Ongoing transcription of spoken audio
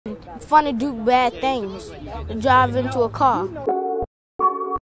fun to do bad things, to drive into a car.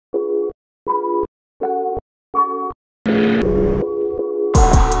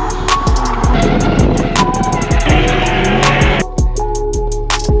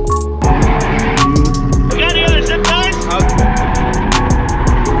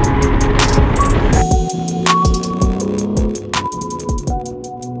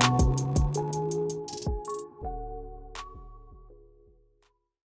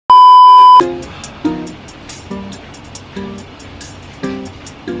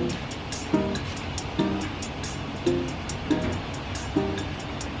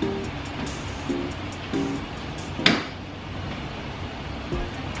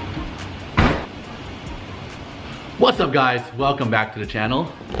 What's up guys, welcome back to the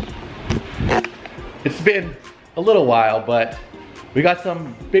channel. It's been a little while, but we got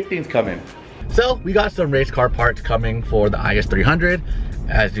some big things coming. So we got some race car parts coming for the IS300.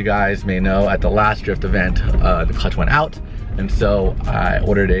 As you guys may know, at the last drift event, the clutch went out. And so I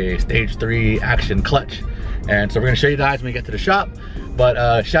ordered a stage 3 action clutch. And so we're gonna show you guys when we get to the shop.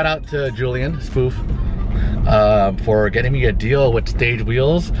 But shout out to Julian, Spoof, for getting me a deal with Stage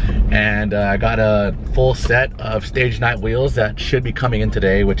wheels, and I got a full set of Stage Night wheels that should be coming in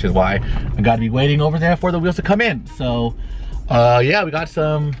today, which is why I gotta be waiting over there for the wheels to come in. So yeah, we got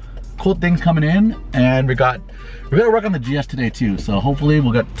some cool things coming in, and we're gonna work on the GS today too, so hopefully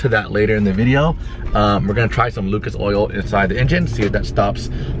we'll get to that later in the video. We're gonna try some Lucas oil inside the engine, see if that stops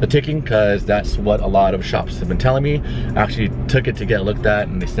the ticking, because that's what a lot of shops have been telling me. I actually took it to get looked at,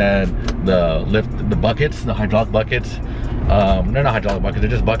 and they said the buckets, the hydraulic buckets, they're not hydraulic buckets, they're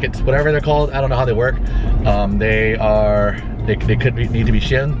just buckets, whatever they're called. I don't know how they work. They could need to be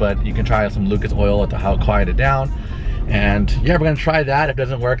shinned, but you can try some Lucas oil to help quiet it down. And yeah, we're gonna try that. If it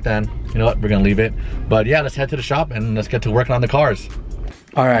doesn't work, then you know what, we're gonna leave it. But yeah, let's head to the shop and let's get to working on the cars.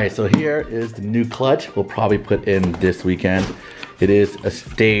 All right, so here is the new clutch we'll probably put in this weekend. It is a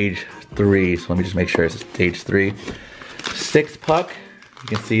stage 3, so let me just make sure it's a stage 3. 6 puck, you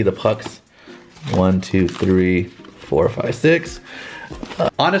can see the pucks, 1, 2, 3, 4, 5, 6.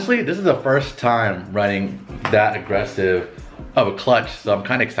 Honestly, this is the first time running that aggressive of a clutch, so I'm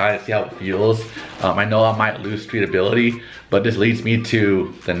kind of excited to see how it feels. I know I might lose streetability, but this leads me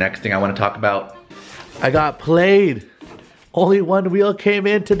to the next thing I want to talk about. I got played. Only one wheel came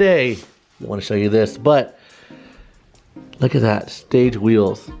in today. I want to show you this, but look at that, Stage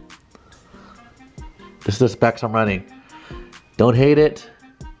wheels. This is the specs I'm running. Don't hate it.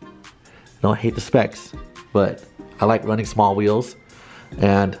 Don't hate the specs, but I like running small wheels,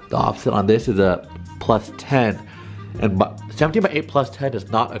 and the offset on this is a +10. And 17x8 +10 is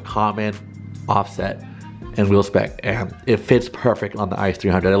not a common offset in wheel spec, and it fits perfect on the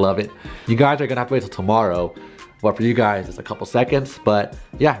IS300. I love it. You guys are gonna have to wait till tomorrow, but for you guys it's a couple seconds. But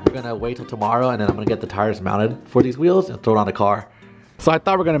yeah, we're gonna wait till tomorrow, and then I'm gonna get the tires mounted for these wheels and throw it on the car. So I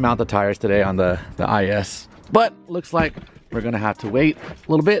thought we're gonna mount the tires today on the IS, but looks like we're gonna have to wait a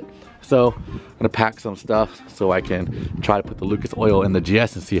little bit. So I'm gonna pack some stuff so I can try to put the Lucas oil in the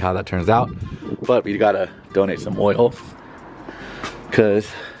GS and see how that turns out. But we gotta donate some oil, because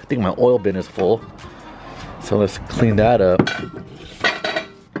I think my oil bin is full. So let's clean that up.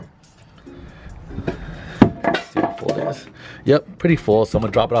 Let's see how full it is. Yep, pretty full. So I'm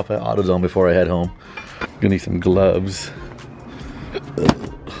gonna drop it off at AutoZone before I head home. Gonna need some gloves.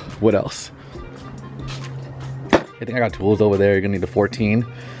 What else? I think I got tools over there. You're gonna need the 14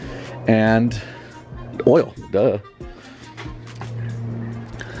 and oil, duh.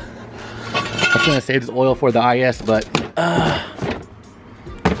 I was gonna save this oil for the IS, but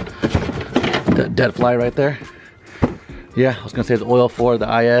dead fly right there. Yeah, I was gonna save the oil for the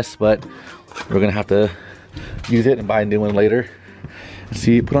IS, but we're gonna have to use it and buy a new one later and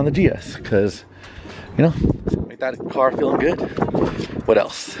see it put on the GS, because you know, make that car feeling good. What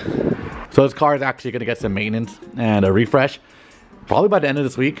else? So this car is actually gonna get some maintenance and a refresh probably by the end of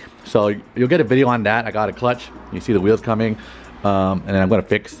this week. So you'll get a video on that. I got a clutch. You see the wheels coming. And then I'm gonna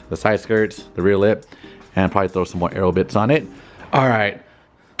fix the side skirts, the rear lip, and probably throw some more aero bits on it. All right,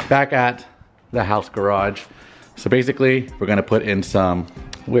 back at the house garage. So basically, we're gonna put in some,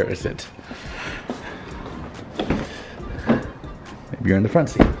 where is it? Maybe you're in the front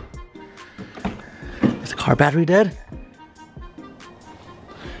seat. Is the car battery dead?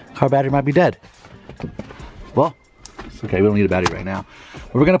 Car battery might be dead. Well, it's okay, we don't need a battery right now.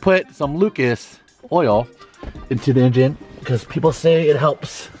 But we're gonna put some Lucas oil into the engine, because people say it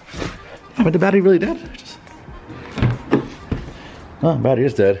helps. But the battery really dead? Oh, battery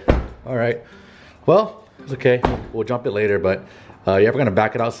is dead. All right. Well, it's okay. We'll jump it later, but yeah, we're gonna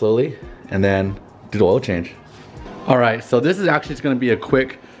back it out slowly and then do the oil change. All right, so this is actually just gonna be a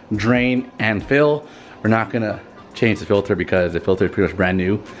quick drain and fill. We're not gonna change the filter because the filter is pretty much brand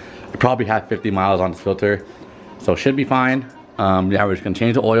new. I probably have 50 miles on this filter, so it should be fine. Yeah, we're just gonna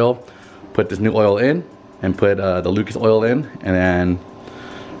change the oil, put this new oil in, and put the Lucas oil in, and then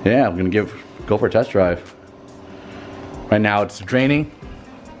yeah, I'm gonna go for a test drive. Right now it's draining.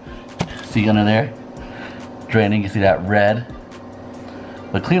 See under there? Draining, you see that red.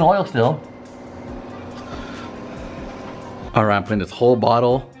 But clean oil still. All right, I'm putting this whole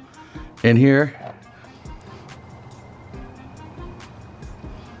bottle in here.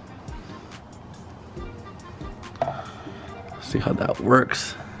 See how that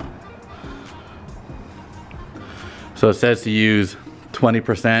works. So it says to use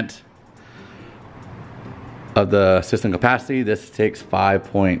 20% of the system capacity. This takes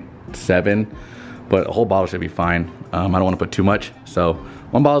 5.7, but a whole bottle should be fine. I don't want to put too much, so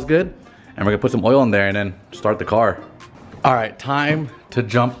one bottle is good. And we're gonna put some oil in there and then start the car. All right, time to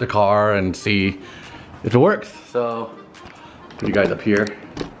jump the car and see if it works. So put you guys up here.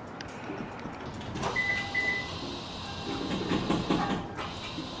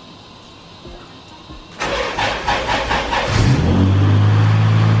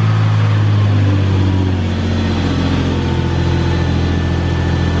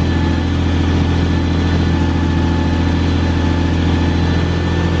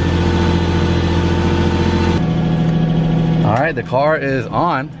 All right, the car is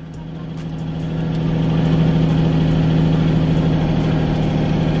on.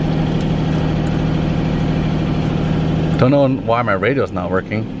 Don't know why my radio's not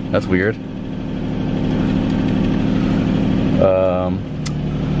working. That's weird.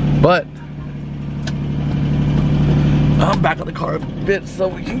 But I'm back on the car a bit so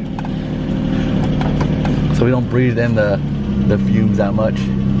we don't breathe in the fumes that much.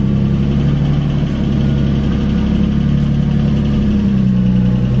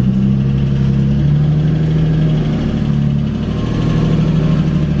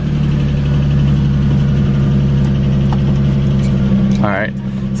 All right,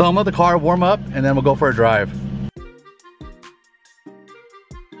 so I'm gonna let the car warm up and then we'll go for a drive.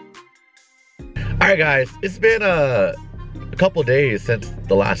 All right guys, it's been a couple days since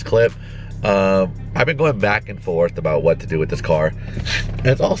the last clip. I've been going back and forth about what to do with this car.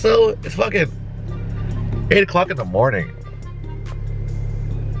 And it's fucking 8 o'clock in the morning.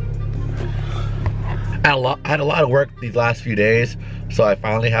 I had a lot of work these last few days, so I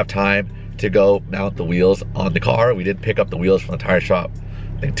finally have time to go mount the wheels on the car. We did pick up the wheels from the tire shop,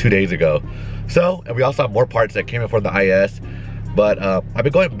 I think 2 days ago. So, and we also have more parts that came in from the IS, but I've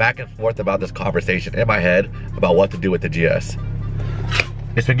been going back and forth about this conversation in my head about what to do with the GS.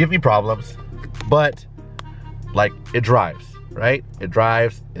 It's been giving me problems, but like it drives, right? It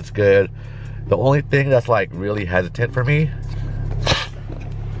drives, it's good. The only thing that's like really hesitant for me,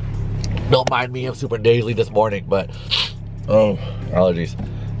 don't mind me, I'm super nasally this morning, but oh, allergies.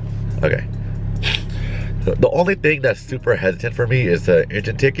 Okay. The only thing that's super hesitant for me is the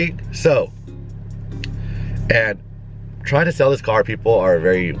engine ticking. So, and trying to sell this car, people are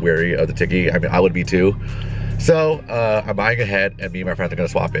very wary of the ticking. I mean, I would be too. So, I'm buying ahead and me and my friends are gonna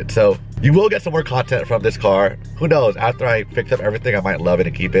swap it. So, you will get some more content from this car. Who knows, after I fix up everything, I might love it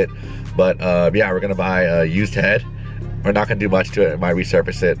and keep it. But yeah, we're gonna buy a used head. We're not gonna do much to it, I might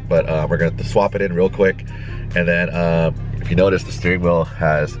resurface it, but we're gonna swap it in real quick. And then, if you notice, the steering wheel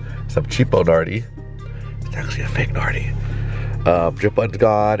has some cheapo Nardi. It's actually a fake Nardi. Drip button's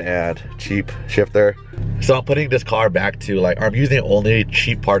gone and cheap shifter. So I'm putting this car back to like, I'm using only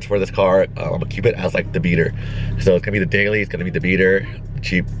cheap parts for this car. I'm gonna keep it as like the beater. So it's gonna be the daily, it's gonna be the beater,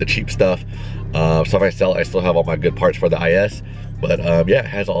 the cheap stuff. So if I sell it, I still have all my good parts for the IS. But yeah, it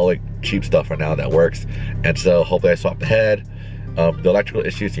has all like cheap stuff for now that works. And so hopefully I swap the head. The electrical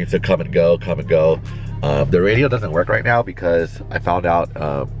issue seems to come and go. The radio doesn't work right now because I found out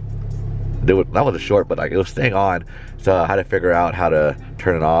that was a short, but like it was staying on, so I had to figure out how to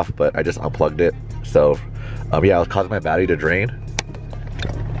turn it off, but I just unplugged it. So yeah, it was causing my battery to drain.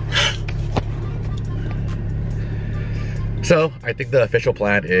 So I think the official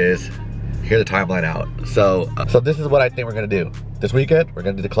plan is, here's the timeline out. So this is what I think we're gonna do. This weekend, we're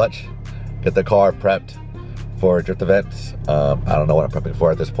gonna do the clutch, get the car prepped for drift events. I don't know what I'm prepping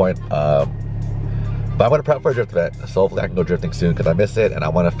for at this point. But I'm gonna prep for a drift event, so hopefully I can go drifting soon because I miss it and I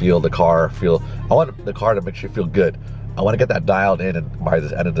want to feel the car I want the car to make sure it feel good. I want to get that dialed in and by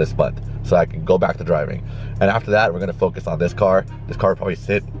the end of this month so I can go back to driving. And after that, we're gonna focus on this car. This car will probably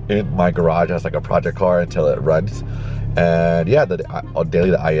sit in my garage as like a project car until it runs. And yeah, I'll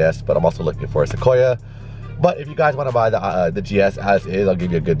daily the IS, but I'm also looking for a Sequoia. But if you guys want to buy the GS as is, I'll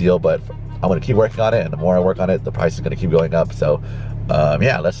give you a good deal. But I'm gonna keep working on it, and the more I work on it, the price is gonna keep going up. So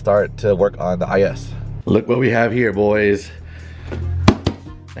yeah, let's start to work on the IS. Look what we have here, boys.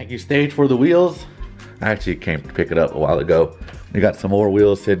 Thank you, Stage, for the wheels. I actually came to pick it up a while ago. We got some more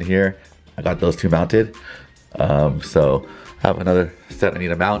wheels sitting here. I got those two mounted. So I have another set I need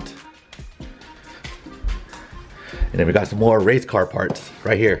to mount. And then we got some more race car parts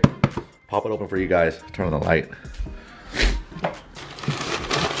right here. Pop it open for you guys. Turn on the light.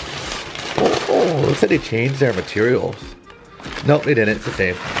 Oh, looks like they changed their materials. Nope, they didn't. It's the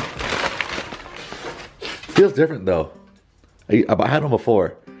same. Feels different though. I had them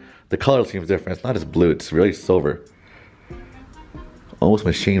before. The color seems different. It's not as blue. It's really silver. Almost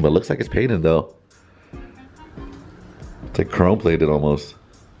machined, but looks like it's painted though. It's like chrome plated almost.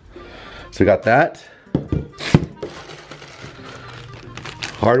 So we got that.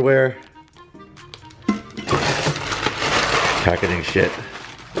 Hardware. Packaging shit.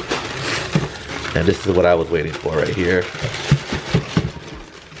 And this is what I was waiting for right here.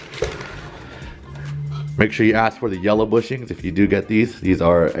 Make sure you ask for the yellow bushings if you do get these. These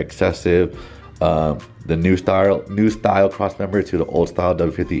are excessive. The new style cross member to the old style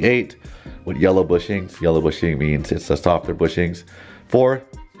W58 with yellow bushings. Yellow bushing means it's a softer bushings for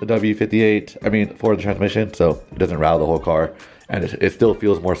the W58. I mean, for the transmission, so it doesn't rattle the whole car, and it still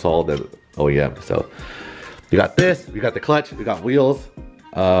feels more solid than OEM. So you got this. We got the clutch. We got wheels.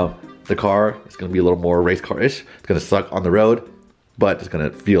 The car is gonna be a little more race car-ish. It's gonna suck on the road, but it's gonna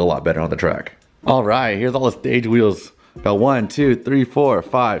feel a lot better on the track. All right, here's all the Stage wheels. Got 1, 2, 3, 4,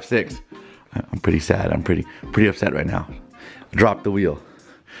 5, 6. I'm pretty sad. I'm pretty upset right now. I dropped the wheel.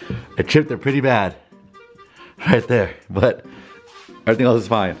 I tripped it pretty bad. Right there. But everything else is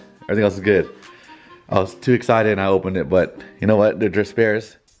fine. Everything else is good. I was too excited and I opened it, but you know what? They're just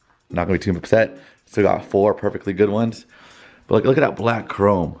spares. I'm not gonna be too upset. Still got 4 perfectly good ones. But look at that black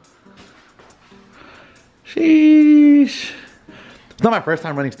chrome. Sheesh. It's not my first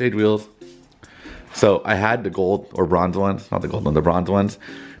time running Stage wheels. So I had the gold or bronze ones, not the gold one, the bronze ones.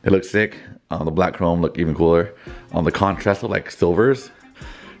 They look sick. The black chrome look even cooler. The contrast of like silvers.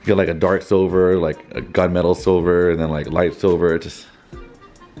 You get like a dark silver, like a gunmetal silver, and then like light silver. It just,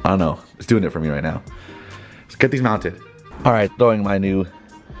 I don't know. It's doing it for me right now. Let's get these mounted. All right, throwing my new,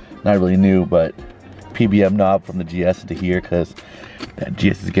 not really new, but PBM knob from the GS into here because that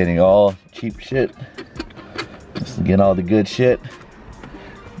GS is getting all cheap shit. This is getting all the good shit.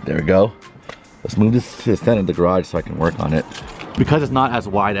 There we go. Let's move this to the center of the garage so I can work on it. Because it's not as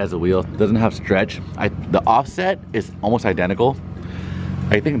wide as the wheel, it doesn't have stretch. The offset is almost identical.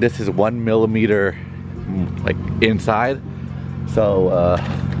 I think this is 1 millimeter like inside. So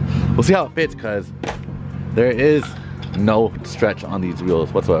we'll see how it fits because there is no stretch on these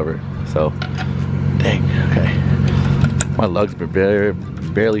wheels whatsoever. So, dang, okay. My lugs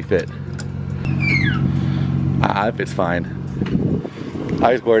barely fit. It fits fine.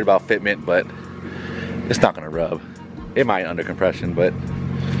 I was worried about fitment, but it's not gonna rub. It might under compression, but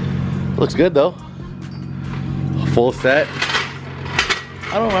it looks good though. Full set.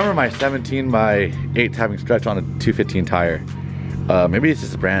 I don't remember my 17x8 having stretch on a 215 tire. Maybe it's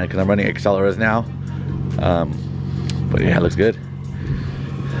just a brand because I'm running Acceleras now. But yeah, it looks good.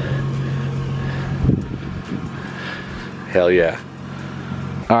 Hell yeah.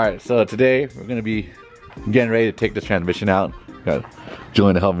 All right, so today we're gonna be getting ready to take this transmission out. Got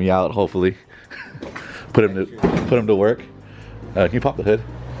Julian to help me out, hopefully. Put him to work. Can you pop the hood?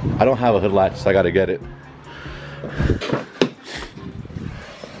 I don't have a hood latch, so I gotta get it.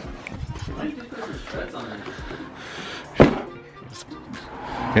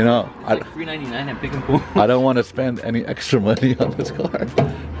 You know, it's like $3.99 at Pick and Pull. I don't want to spend any extra money on this car.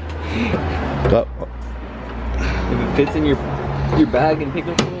 But, if it fits in your bag and Pick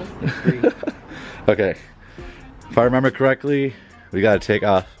and Pull, it's free. Okay. If I remember correctly, we gotta take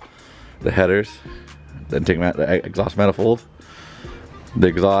off the headers, then take the exhaust manifold, the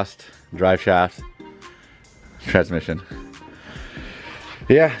exhaust, drive shaft, transmission.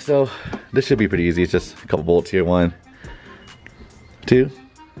 Yeah, so this should be pretty easy. It's just a couple bolts here. 1, 2,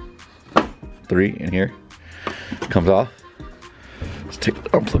 3 in here. Comes off. Let's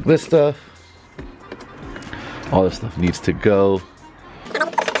unplug this stuff. All this stuff needs to go.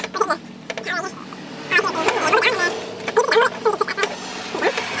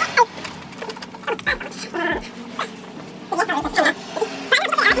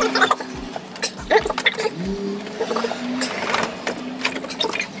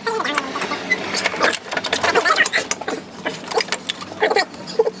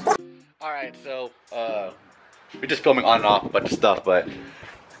 We're just filming on and off a bunch of stuff, but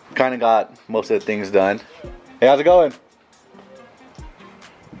kind of got most of the things done. Hey, how's it going?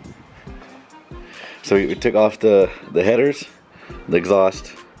 So we took off the headers. the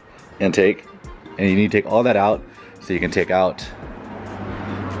exhaust intake, and you need to take all that out so you can take out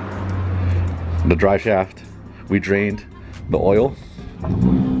the drive shaft. We drained the oil.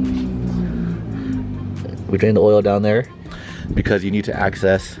 We drained the oil down there because you need to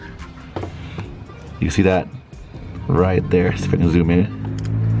access, you see that right there. See if I can zoom in.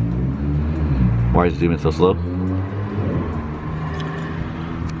 Why is it zooming so slow?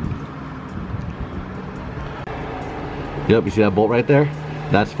 Yep, you see that bolt right there?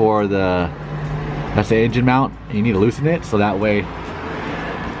 That's for that's the engine mount. You need to loosen it so that way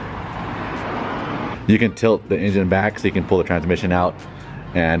you can tilt the engine back so you can pull the transmission out.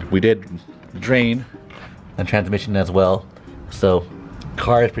 And we did drain the transmission as well. So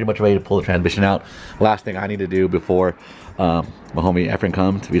car is pretty much ready to pull the transmission out. Last thing I need to do before my homie Efren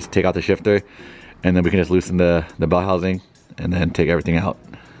comes, we just take out the shifter and then we can just loosen the bell housing and then take everything out.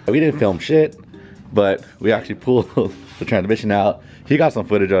 We didn't film shit, but we actually pulled the transmission out. He got some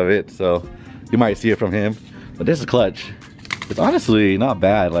footage of it, so you might see it from him. But this is clutch. It's honestly not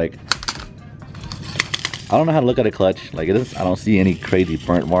bad. Like, I don't know how to look at a clutch. Like, it is, I don't see any crazy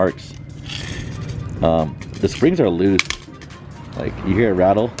burnt marks. The springs are loose. Like, you hear it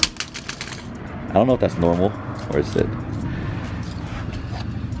rattle. I don't know if that's normal or is it.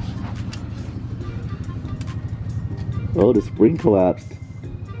 Oh, the spring collapsed.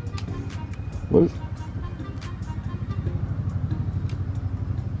 What is?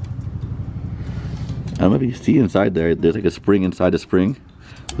 I don't know if you see inside there. There's like a spring inside the spring.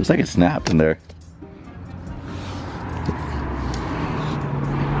 Looks like it snapped in there.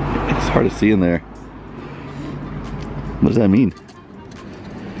 It's hard to see in there. What does that mean?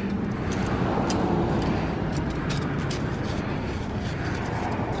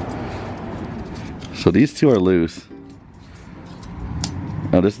 So these two are loose.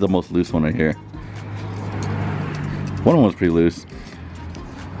 Oh, this is the most loose one right here. One of them was pretty loose.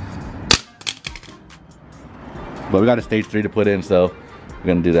 But we got a stage 3 to put in, so we're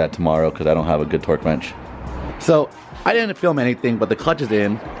gonna do that tomorrow because I don't have a good torque wrench. So I didn't film anything, but the clutch is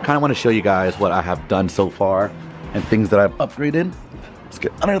in. Kind of want to show you guys what I have done so far and things that I've upgraded. Let's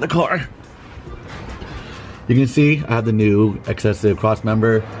get under the car. You can see I have the new excessive cross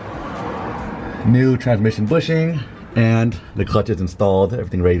member, new transmission bushing, and the clutch is installed,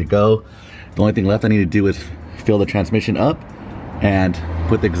 everything ready to go. The only thing left I need to do is fill the transmission up and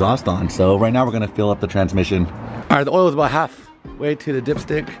put the exhaust on. So right now we're gonna fill up the transmission. All right, the oil is about halfway to the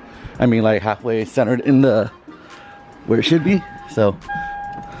dipstick. I mean, like halfway centered in the, where it should be, so.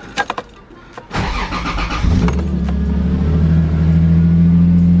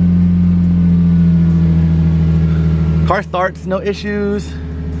 Car starts, no issues.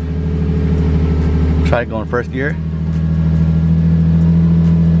 Try going first gear.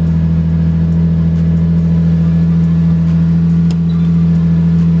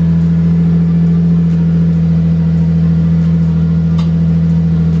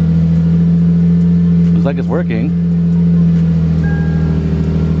 Looks like it's working.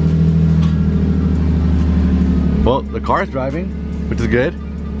 Well, the car's driving, which is good.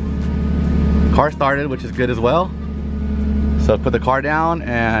 Car started, which is good as well. So put the car down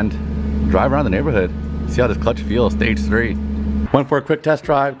and drive around the neighborhood. See how this clutch feels, stage 3. Went for a quick test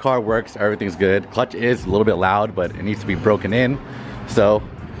drive, car works, everything's good. Clutch is a little bit loud, but it needs to be broken in. So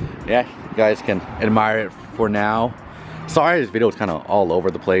yeah, you guys can admire it for now. Sorry this video was kind of all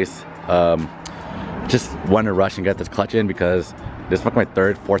over the place. Just wanted to rush and get this clutch in because this is like my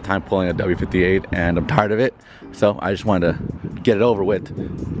third, fourth time pulling a W58 and I'm tired of it. So I just wanted to get it over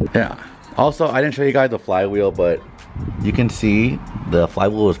with. Yeah. Also, I didn't show you guys the flywheel, but you can see the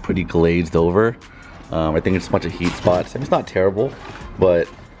flywheel is pretty glazed over. I think it's a bunch of heat spots. And it's not terrible, but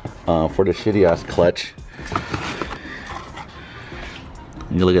for the shitty ass clutch,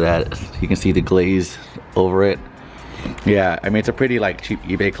 you look at that, you can see the glaze over it. Yeah, I mean, it's a pretty like cheap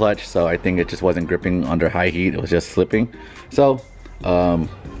eBay clutch, so I think it just wasn't gripping under high heat. It was just slipping. So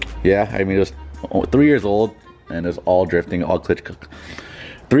yeah, I mean, it was 3 years old and it was all drifting, all clutch.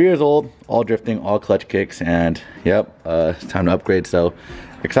 3 years old, all drifting, all clutch kicks, and yep, it's time to upgrade. So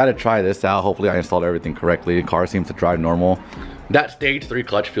excited to try this out. Hopefully I installed everything correctly. The car seems to drive normal. That stage 3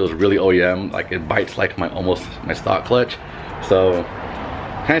 clutch feels really OEM, like it bites like almost my stock clutch. So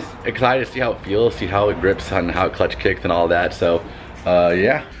kind of excited to see how it feels, see how it grips and how it clutch kicks and all that. So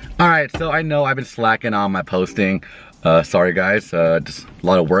yeah. All right, so I know I've been slacking on my posting. Sorry guys, just a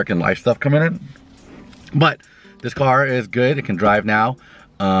lot of work and life stuff coming in. But this car is good, it can drive now.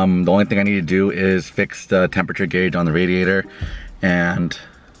 The only thing I need to do is fix the temperature gauge on the radiator and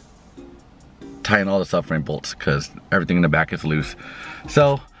tighten all the subframe bolts because everything in the back is loose.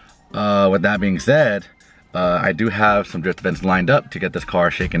 So with that being said, I do have some drift events lined up to get this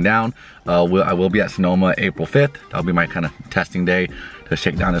car shaken down. I will be at Sonoma April 5th. That'll be my kind of testing day to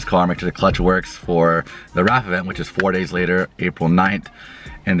shake down this car, make sure the clutch works for the RAF event, which is 4 days later, April 9th.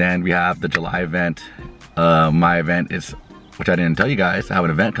 And then we have the July event. My event is, which I didn't tell you guys, I have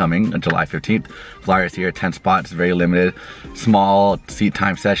an event coming on July 15th. Flyers here, 10 spots, very limited. Small seat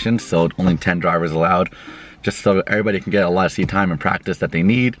time sessions, so only 10 drivers allowed. Just so everybody can get a lot of seat time and practice that they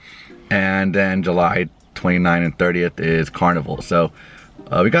need. And then July 29th and 30th is Carnival. So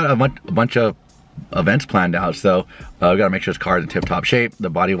we got a bunch of events planned out. So we gotta make sure this car is in tip-top shape. The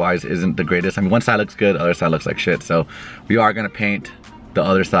body-wise isn't the greatest. I mean, one side looks good, the other side looks like shit. So we are gonna paint the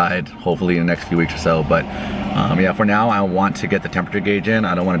other side hopefully in the next few weeks or so. But yeah, for now I want to get the temperature gauge in.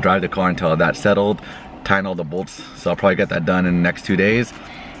 I don't want to drive the car until that's settled, tighten all the bolts. So I'll probably get that done in the next 2 days,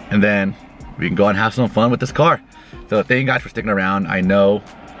 and then we can go and have some fun with this car. So thank you guys for sticking around. I know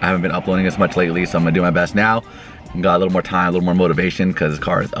I haven't been uploading as much lately, so I'm gonna do my best now. Got a little more time, a little more motivation because this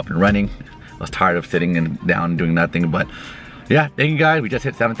car is up and running. I was tired of sitting down and doing nothing. But yeah, thank you guys. We just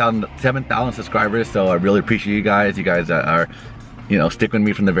hit 7,000 subscribers, so I really appreciate you guys. You guys are, you know, stick with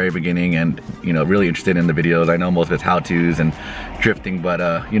me from the very beginning, and you know, really interested in the videos. I know most of it's how-tos and drifting, but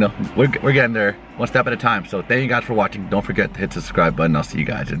you know, we're getting there one step at a time. So thank you guys for watching. Don't forget to hit the subscribe button. I'll see you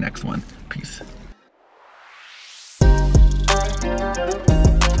guys in the next one. Peace.